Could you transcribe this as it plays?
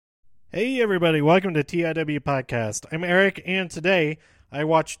Hey everybody, welcome to TIW Podcast. I'm Eric, and today I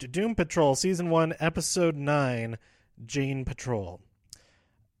watched Doom Patrol Season 1, Episode 9, Jane Patrol.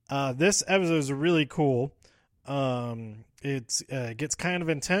 This episode is really cool. It gets kind of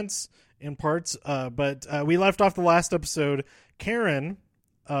intense in parts, but we left off the last episode. Karen,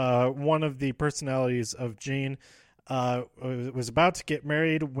 one of the personalities of Jane, was about to get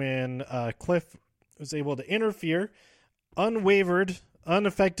married when Cliff was able to interfere,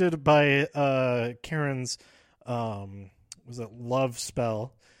 unaffected by Karen's love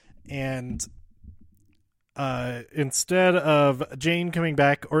spell, and instead of Jane coming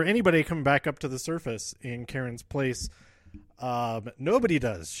back or anybody coming back up to the surface in Karen's place, nobody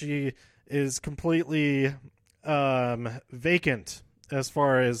does. She is completely vacant as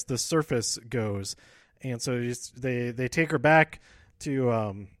far as the surface goes, and so they take her back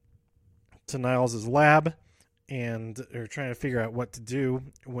to Niles' lab. And they're trying to figure out what to do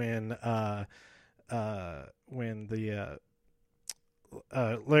when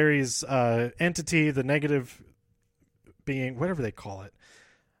Larry's entity, the negative being, whatever they call it,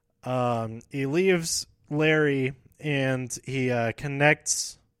 he leaves Larry and he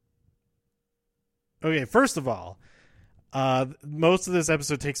connects. Okay, first of all, most of this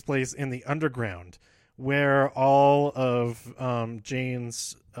episode takes place in the underground, where all of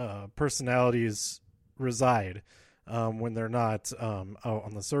Jane's personalities reside when they're not out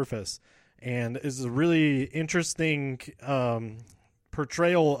on the surface, and is a really interesting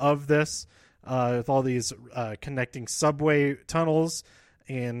portrayal of this with all these connecting subway tunnels,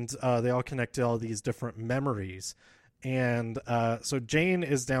 and they all connect to all these different memories. And so Jane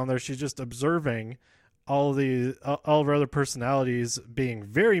is down there. She's just observing all of her other personalities being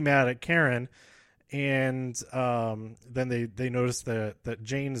very mad at Karen. And then they notice that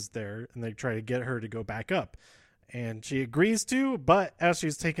Jane is there, and they try to get her to go back up, and she agrees to. But as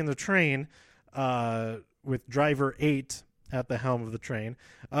she's taking the train, with driver 8 at the helm of the train,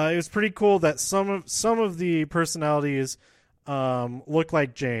 it was pretty cool that some of the personalities look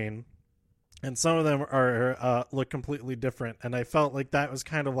like Jane, and some of them are look completely different. And I felt like that was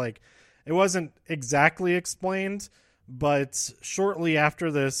kind of like, it wasn't exactly explained. But shortly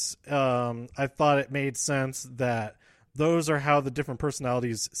after this, I thought it made sense that those are how the different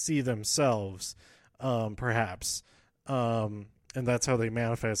personalities see themselves, perhaps. And that's how they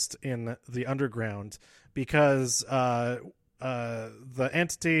manifest in the underground. Because the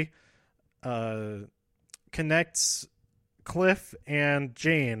entity connects Cliff and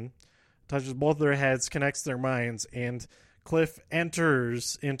Jane, touches both their heads, connects their minds, and Cliff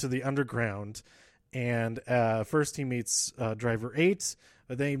enters into the underground. And first he meets Driver 8,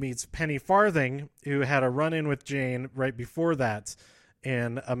 but then he meets Penny Farthing, who had a run-in with Jane right before that,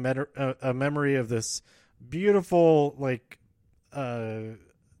 and a memory of this beautiful, like,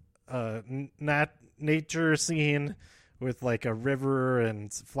 nature scene with, like, a river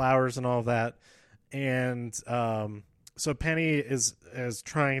and flowers and all that. And so Penny is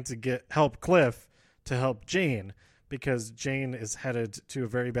trying to help Cliff to help Jane, because Jane is headed to a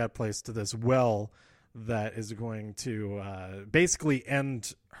very bad place, to this well that is going to basically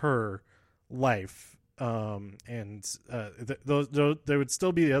end her life. And there would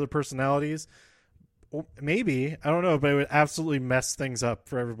still be the other personalities. Maybe, I don't know, but it would absolutely mess things up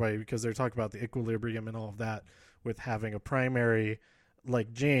for everybody, because they're talking about the equilibrium and all of that with having a primary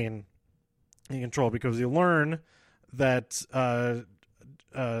like Jane in control, because you learn that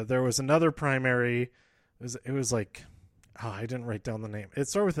there was another primary. It was like, I didn't write down the name. It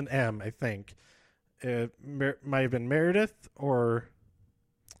started with an M, I think. It might have been Meredith, or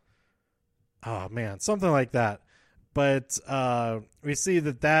something like that. But we see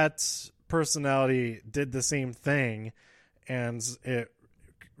that personality did the same thing, and it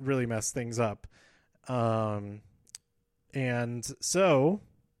really messed things up. And so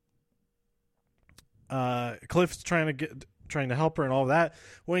Cliff's trying to help her and all that.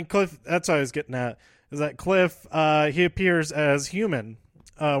 When Cliff, that's what I was getting at, is that Cliff, he appears as human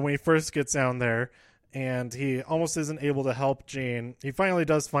when he first gets down there, and he almost isn't able to help Jane. He finally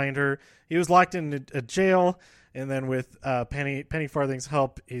does find her. He was locked in a jail, and then with Penny Farthing's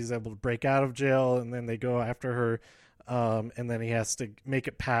help, he's able to break out of jail, and then they go after her, and then he has to make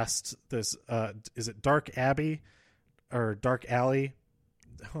it past this, is it Dark Abbey or Dark Alley?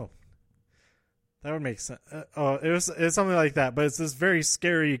 Oh, that would make sense. It was something like that, but it's this very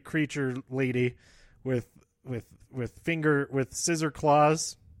scary creature lady with scissor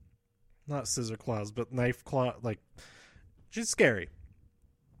claws, not scissor claws, but knife claw. Like, she's scary.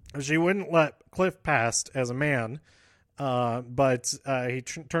 She wouldn't let Cliff pass as a man, but he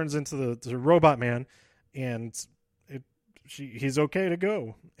turns into the robot man, and he's okay to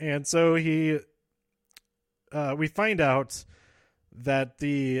go. And so we find out that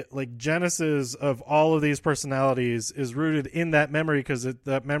the like genesis of all of these personalities is rooted in that memory, because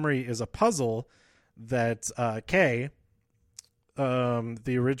that memory is a puzzle that Kay,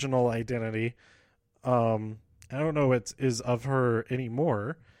 the original identity, I don't know what is of her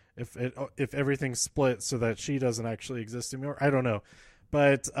anymore, if everything's split so that she doesn't actually exist anymore. I don't know.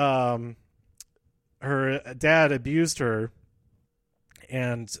 But her dad abused her,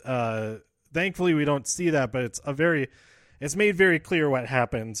 and thankfully we don't see that, but it's made very clear what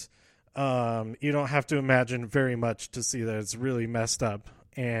happened. You don't have to imagine very much to see that it's really messed up.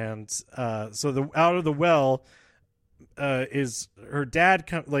 And so out of the well is her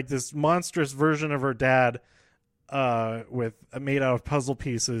dad, like this monstrous version of her dad, with made out of puzzle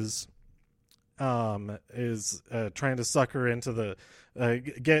pieces, is trying to suck her into the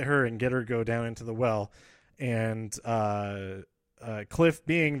get her to go down into the well. And Cliff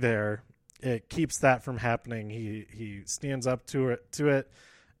being there, it keeps that from happening. He stands up to it,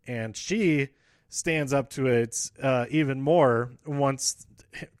 and she stands up to it even more once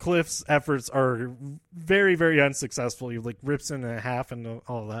Cliff's efforts are very, very unsuccessful. He like rips it in half and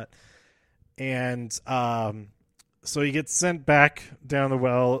all of that. And so he gets sent back down the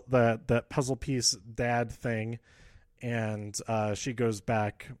well, that puzzle piece dad thing, and she goes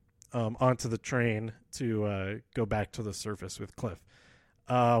back onto the train to go back to the surface with Cliff.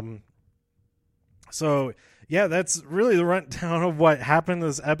 So yeah, that's really the rundown of what happened in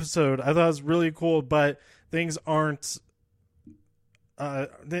this episode. I thought it was really cool, but things aren't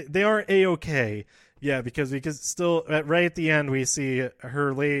they aren't A-okay. Yeah, because we could still right at the end we see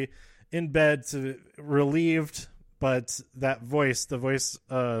her lay in bed relieved, but that voice, the voice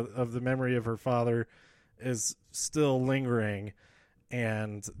of the memory of her father, is still lingering,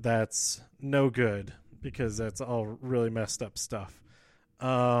 and that's no good because that's all really messed up stuff.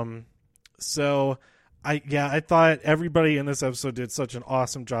 So I thought everybody in this episode did such an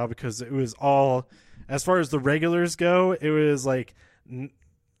awesome job, because it was all, as far as the regulars go, it was like,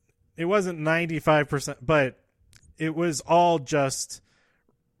 it wasn't 95%, but it was all just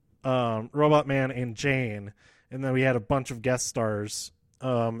Robot Man and Jane. And then we had a bunch of guest stars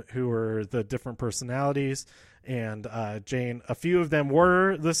who were the different personalities. And Jane, a few of them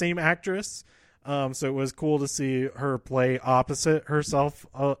were the same actress. So it was cool to see her play opposite herself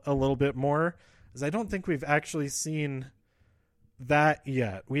a little bit more, because I don't think we've actually seen that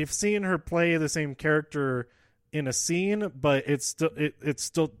yet. We've seen her play the same character in a scene, but it's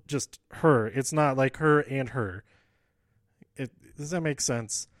still just her. It's not like her and her. Does that make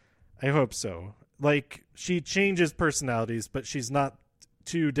sense? I hope so. Like, she changes personalities, but she's not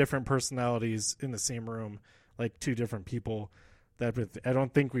two different personalities in the same room, like two different people. I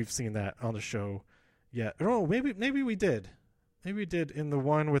don't think we've seen that on the show yet. Oh, maybe we did. Maybe we did in the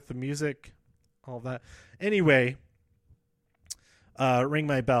one with the music, all that. Anyway, Ring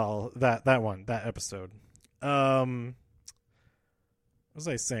My Bell, that episode. What was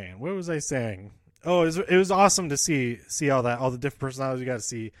I saying? Oh, it was awesome to see all the different personalities. You got to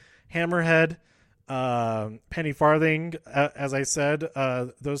see Hammerhead, Penny Farthing. As I said,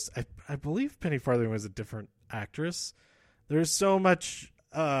 those I believe Penny Farthing was a different actress. There's so much,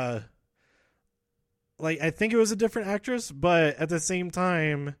 I think it was a different actress, but at the same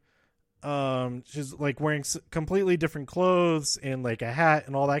time, she's like wearing completely different clothes and like a hat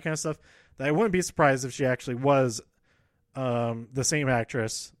and all that kind of stuff. That I wouldn't be surprised if she actually was the same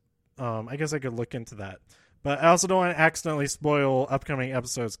actress. I guess I could look into that. But I also don't want to accidentally spoil upcoming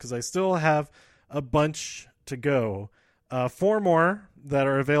episodes, because I still have a bunch to go. 4 more that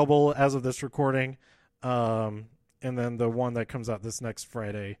are available as of this recording. And then the one that comes out this next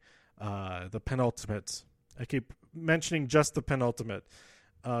Friday, the penultimate. I keep mentioning just the penultimate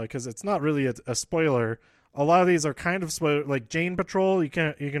because it's not really a spoiler. A lot of these are kind of spoiler, like Jane Patrol. You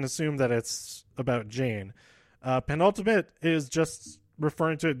can assume that it's about Jane. Penultimate is just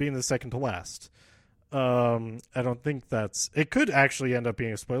referring to it being the second to last. I don't think it could actually end up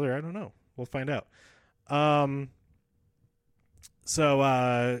being a spoiler. I don't know. We'll find out.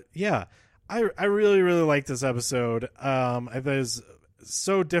 Yeah, I really, really like this episode. It was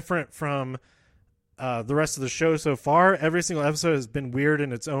so different from the rest of the show so far. Every single episode has been weird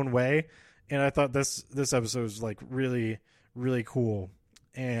in its own way, and I thought this episode was like really, really cool.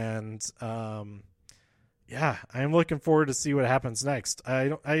 And yeah, I'm looking forward to see what happens next. I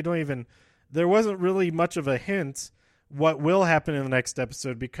don't even. There wasn't really much of a hint what will happen in the next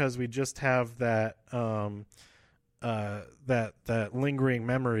episode, because we just have that that lingering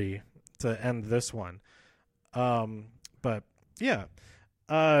memory to end this one. But yeah,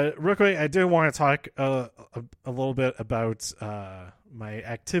 Real quick, I did want to talk a little bit about my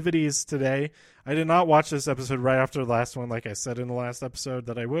activities today. I did not watch this episode right after the last one, like I said in the last episode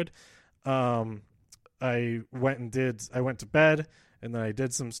that I would. Um, I went to bed, and then I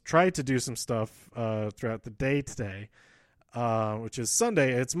tried to do some stuff throughout the day today, which is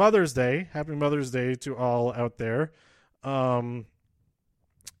Sunday. It's Mother's Day. Happy Mother's Day to all out there. And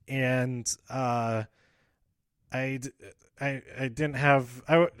I didn't have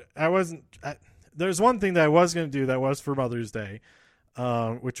I wasn't there's one thing that I was going to do that was for Mother's Day,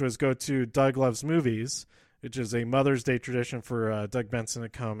 which was go to Doug Loves Movies, which is a Mother's Day tradition for Doug Benson to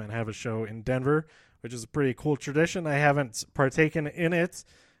come and have a show in Denver, which is a pretty cool tradition. I haven't partaken in it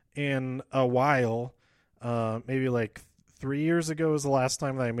in a while. Maybe like 3 years ago was the last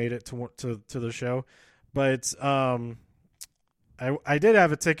time that I made it to the show, but I did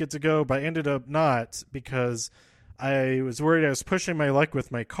have a ticket to go, but I ended up not because I was worried I was pushing my luck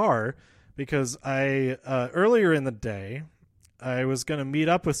with my car, because I earlier in the day I was going to meet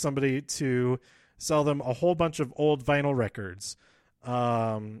up with somebody to sell them a whole bunch of old vinyl records.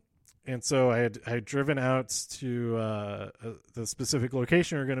 And so I had driven out to the specific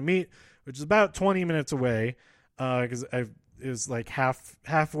location we were going to meet, which is about 20 minutes away, because it was like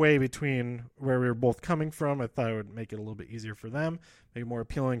halfway between where we were both coming from. I thought it would make it a little bit easier for them, make it more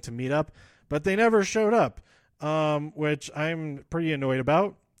appealing to meet up. But they never showed up, which I'm pretty annoyed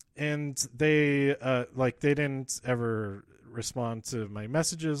about. And they didn't ever respond to my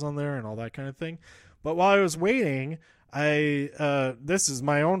messages on there and all that kind of thing. But while I was waiting, this is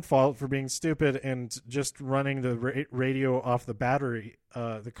my own fault for being stupid and just running the radio off the battery,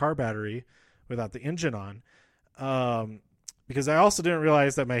 the car battery, without the engine on. Because I also didn't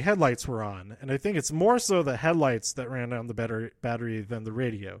realize that my headlights were on. And I think it's more so the headlights that ran down the battery than the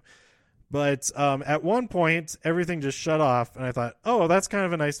radio. But at one point, everything just shut off. And I thought, oh, that's kind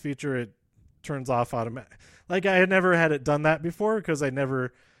of a nice feature. It turns off automatically. Like, I had never had it done that before, because I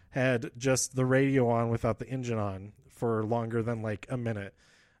never had just the radio on without the engine on for longer than like a minute.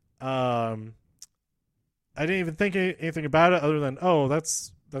 I didn't even think anything about it other than, oh,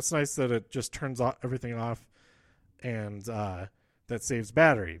 that's nice that it just turns everything off. And that saves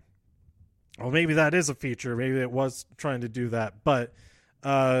battery. Well, maybe that is a feature. Maybe it was trying to do that. But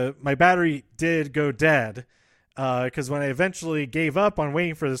my battery did go dead, because when I eventually gave up on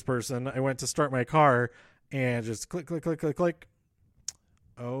waiting for this person, I went to start my car and just click, click, click, click, click.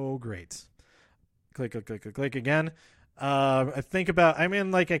 Oh, great. Click, click, click, click, click again. I'm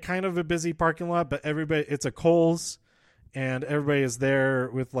in like a kind of a busy parking lot, but it's a Kohl's, and everybody is there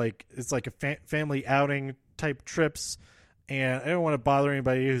with like, it's like a family outing type trips, and I don't want to bother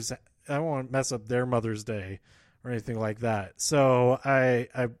anybody I don't want to mess up their Mother's Day or anything like that. So I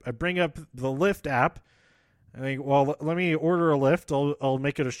bring up the Lyft app. I think, well, let me order a Lyft. I'll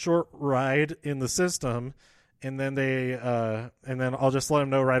make it a short ride in the system, and then I'll just let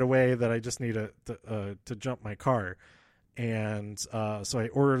them know right away that I just need to jump my car. And so I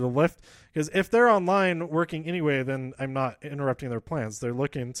ordered a Lyft, because if they're online working anyway, then I'm not interrupting their plans. They're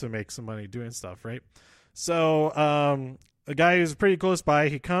looking to make some money doing stuff, right? So a guy who's pretty close by,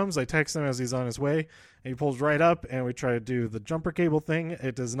 he comes. I text him as he's on his way, and he pulls right up, and we try to do the jumper cable thing.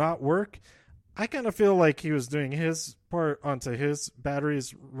 It does not work. I kind of feel like he was doing his part onto his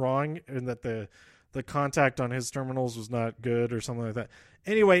batteries wrong, and that the contact on his terminals was not good or something like that.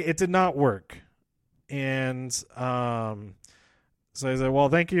 Anyway, it did not work. And so I said, well,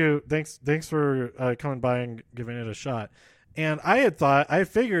 thanks for coming by and giving it a shot. And I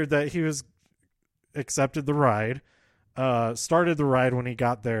figured that he was accepted the ride, started the ride when he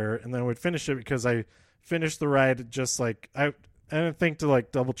got there, and then would finish it, because I finished the ride just like I didn't think to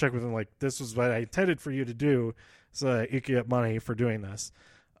like double check with him, like, this was what I intended for you to do, so that you could get money for doing this.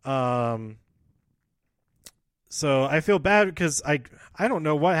 So I feel bad because I don't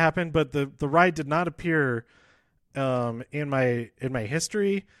know what happened, but the ride did not appear in my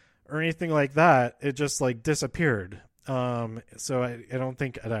history or anything like that. It just like disappeared. So I don't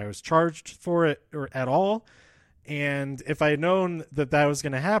think that I was charged for it or at all. And if I had known that was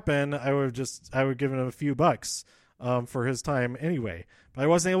going to happen, I would give him a few bucks for his time anyway. But I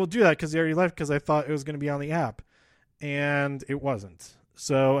wasn't able to do that because he already left, because I thought it was going to be on the app, and it wasn't.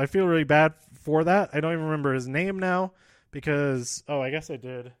 So I feel really bad for that. I don't even remember his name now, because I guess I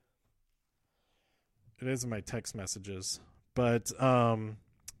did. It is in my text messages. But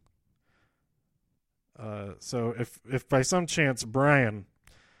so if by some chance Brian,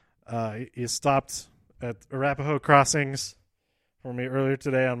 you stopped at Arapahoe Crossings for me earlier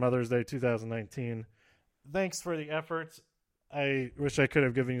today on Mother's Day 2019, thanks for the effort. I wish I could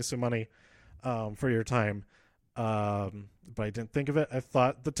have given you some money for your time. But I didn't think of it. I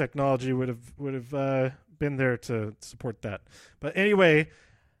thought the technology would have been there to support that. But anyway,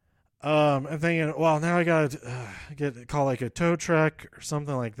 I'm thinking, well, now I gotta call like a tow truck or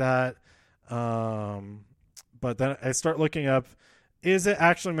something like that. But then I start looking up: is it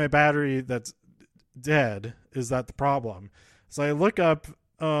actually my battery that's dead? Is that the problem? So I look up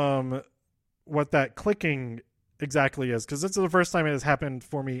what that clicking exactly is, because it's the first time it has happened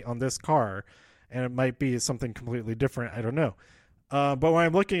for me on this car, and it might be something completely different. I don't know. But when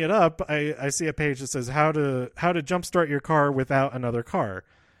I'm looking it up, I see a page that says how to jumpstart your car without another car,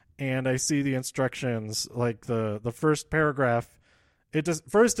 and I see the instructions, like the first paragraph. It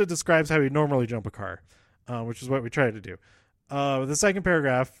describes how you normally jump a car, which is what we try to do. The second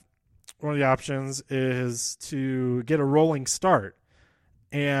paragraph, one of the options is to get a rolling start,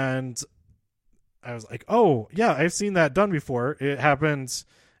 and I was like, oh yeah, I've seen that done before. It happens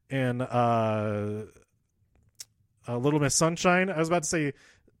in Little Miss Sunshine. I was about to say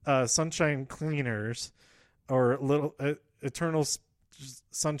Sunshine Cleaners or Little Eternal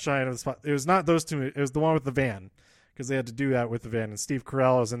Sunshine of the Spot. It was not those two. It was the one with the van, because they had to do that with the van. And Steve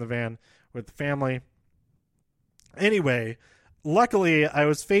Carell was in the van with the family. Anyway, luckily I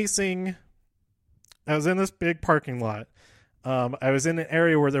was in this big parking lot. I was in an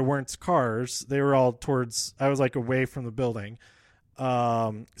area where there weren't cars. They were all I was like away from the building.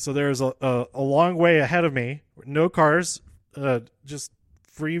 So there's a long way ahead of me, no cars, just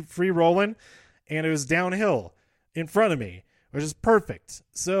free rolling, and it was downhill in front of me, which is perfect.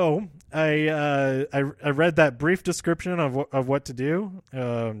 So I read that brief description of what to do.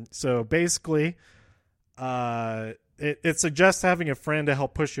 So basically, it suggests having a friend to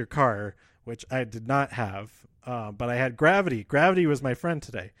help push your car, which I did not have. But I had Gravity. Gravity was my friend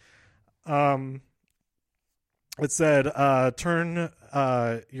today. It said, turn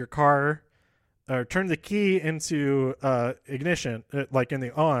your car, or turn the key into ignition, like in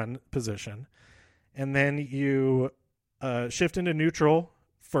the on position, and then you shift into neutral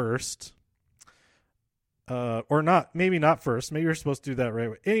first, or not. Maybe not first. Maybe you're supposed to do that right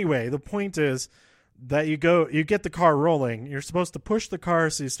away. Anyway, the point is that you get the car rolling. You're supposed to push the car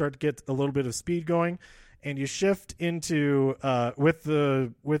so you start to get a little bit of speed going. And you shift into with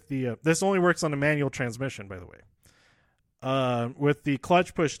the this only works on a manual transmission, by the way. With the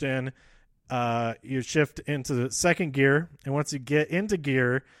clutch pushed in, you shift into the second gear, and once you get into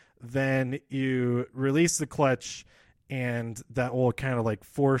gear, then you release the clutch, and that will kind of like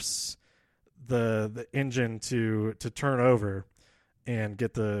force the engine to turn over and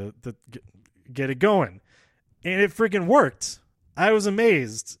get get it going. And it freaking worked. I was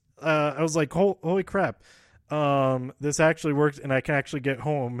amazed. I was like, holy crap. This actually worked, and I can actually get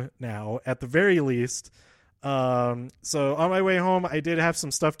home now at the very least. So on my way home, I did have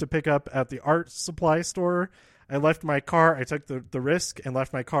some stuff to pick up at the art supply store. I left my car. I took the risk and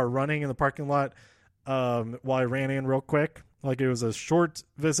left my car running in the parking lot, while I ran in real quick. Like, it was a short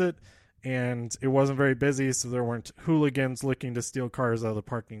visit, and it wasn't very busy, so there weren't hooligans looking to steal cars out of the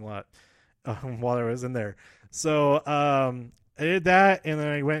parking lot while I was in there. So I did that, and then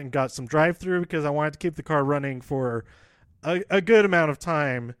I went and got some drive-through because I wanted to keep the car running for a good amount of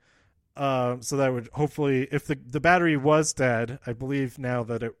time, so that would hopefully, if the battery was dead, I believe now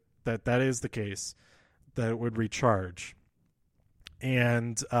that that is the case, that it would recharge.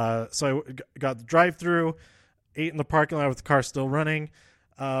 And so I got the drive-through, ate in the parking lot with the car still running,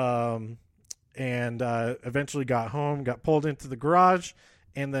 and eventually got home, got pulled into the garage,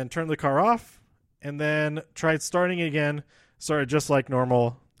 and then turned the car off, and then tried starting again. Started just like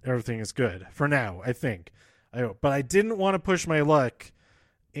normal. Everything is good for now, I think. I hope. But I didn't want to push my luck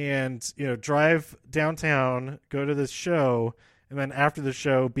and, drive downtown, go to this show, and then after the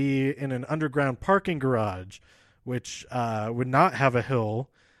show be in an underground parking garage, which would not have a hill,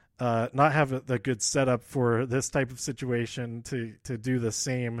 not have the good setup for this type of situation to do the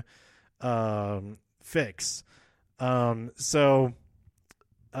same fix. So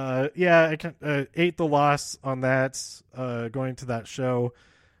I ate the loss on that, going to that show.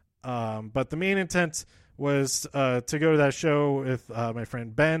 But the main intent was to go to that show with my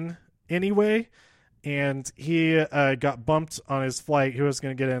friend Ben anyway. And he got bumped on his flight. He was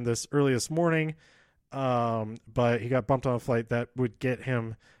going to get in this early this morning, but he got bumped on a flight that would get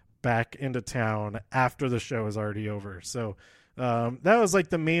him back into town after the show is already over. So that was like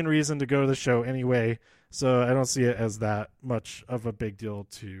the main reason to go to the show anyway. So I don't see it as that much of a big deal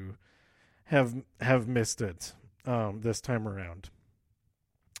to have missed it this time around.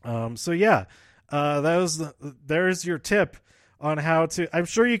 There's your tip on how to. I'm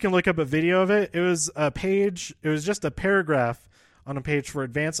sure you can look up a video of it. It was a page. It was just a paragraph on a page for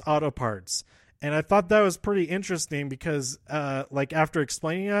Advanced Auto Parts, And I thought that was pretty interesting because, like, after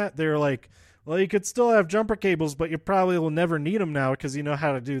explaining that, they were like, well, you could still have jumper cables, but you probably will never need them now because you know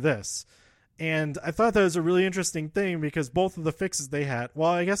how to do this. And I thought that was a really interesting thing because both of the fixes they had,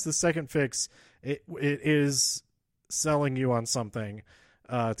 well, I guess the second fix, it is selling you on something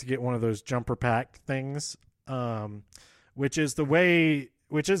to get one of those jumper pack things, which is really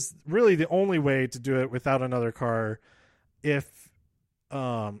the only way to do it without another car if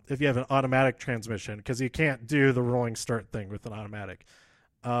you have an automatic transmission, because you can't do the rolling start thing with an automatic.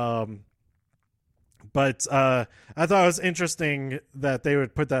 But I thought it was interesting that they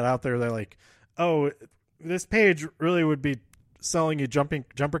would put that out there. They're like, oh, this page really would be selling you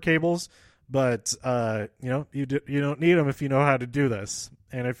jumper cables, but you don't need them if you know how to do this,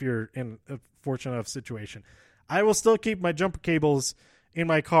 and if you're in a fortunate enough situation. I will still keep my jumper cables in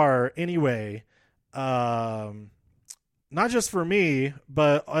my car anyway. Not just for me,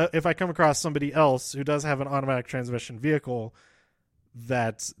 but if I come across somebody else who does have an automatic transmission vehicle,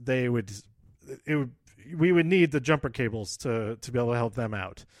 that we would need the jumper cables to be able to help them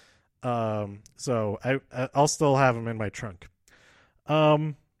out. So I'll still have them in my trunk.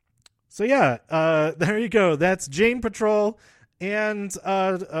 So yeah, there you go. That's Jane Patrol and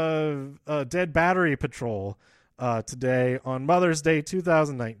Dead Battery Patrol today on Mother's Day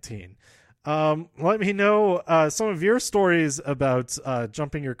 2019. Let me know some of your stories about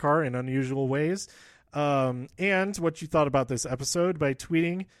jumping your car in unusual ways, and what you thought about this episode by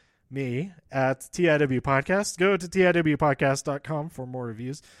tweeting me at TIW Podcast. Go to TIWpodcast.com for more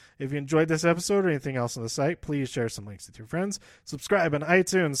reviews. If you enjoyed this episode or anything else on the site, please share some links with your friends. Subscribe on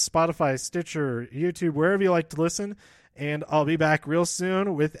iTunes, Spotify, Stitcher, YouTube, wherever you like to listen. And I'll be back real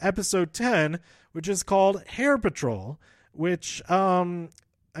soon with episode 10, which is called Hair Patrol, which, Jane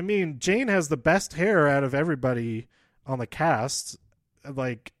has the best hair out of everybody on the cast.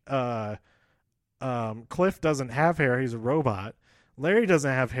 Like, Cliff doesn't have hair. He's a robot. Larry doesn't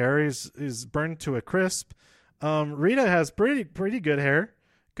have hair. He's burned to a crisp. Rita has pretty good hair.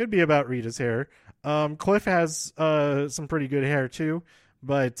 Could be about Rita's hair. Cliff has some pretty good hair too,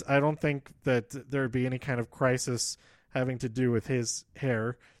 but I don't think that there'd be any kind of crisis having to do with his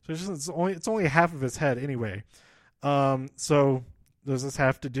hair. So it's only half of his head anyway. So does this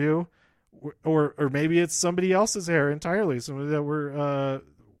have to do, or maybe it's somebody else's hair entirely, somebody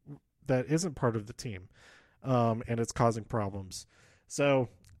that isn't part of the team, and it's causing problems. So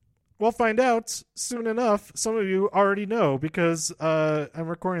we'll find out soon enough. Some of you already know because I'm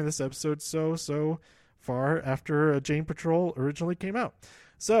recording this episode so far after Jane Patrol originally came out.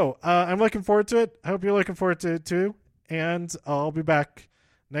 So I'm looking forward to it. I hope you're looking forward to it too. And I'll be back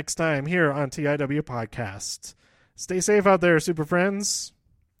next time here on TIW Podcast. Stay safe out there, super friends.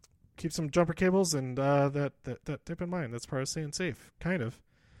 Keep some jumper cables and that tip in mind. That's part of staying safe, kind of.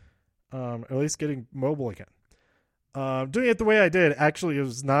 At least getting mobile again. Doing it the way I did actually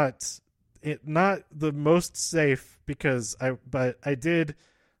was not the most safe but I did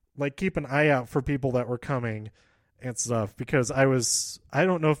like keep an eye out for people that were coming and stuff, because I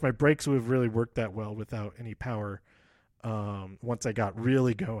don't know if my brakes would have really worked that well without any power once I got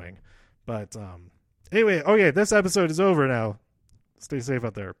really going. But anyway, okay, this episode is over now. Stay safe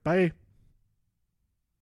out there. Bye.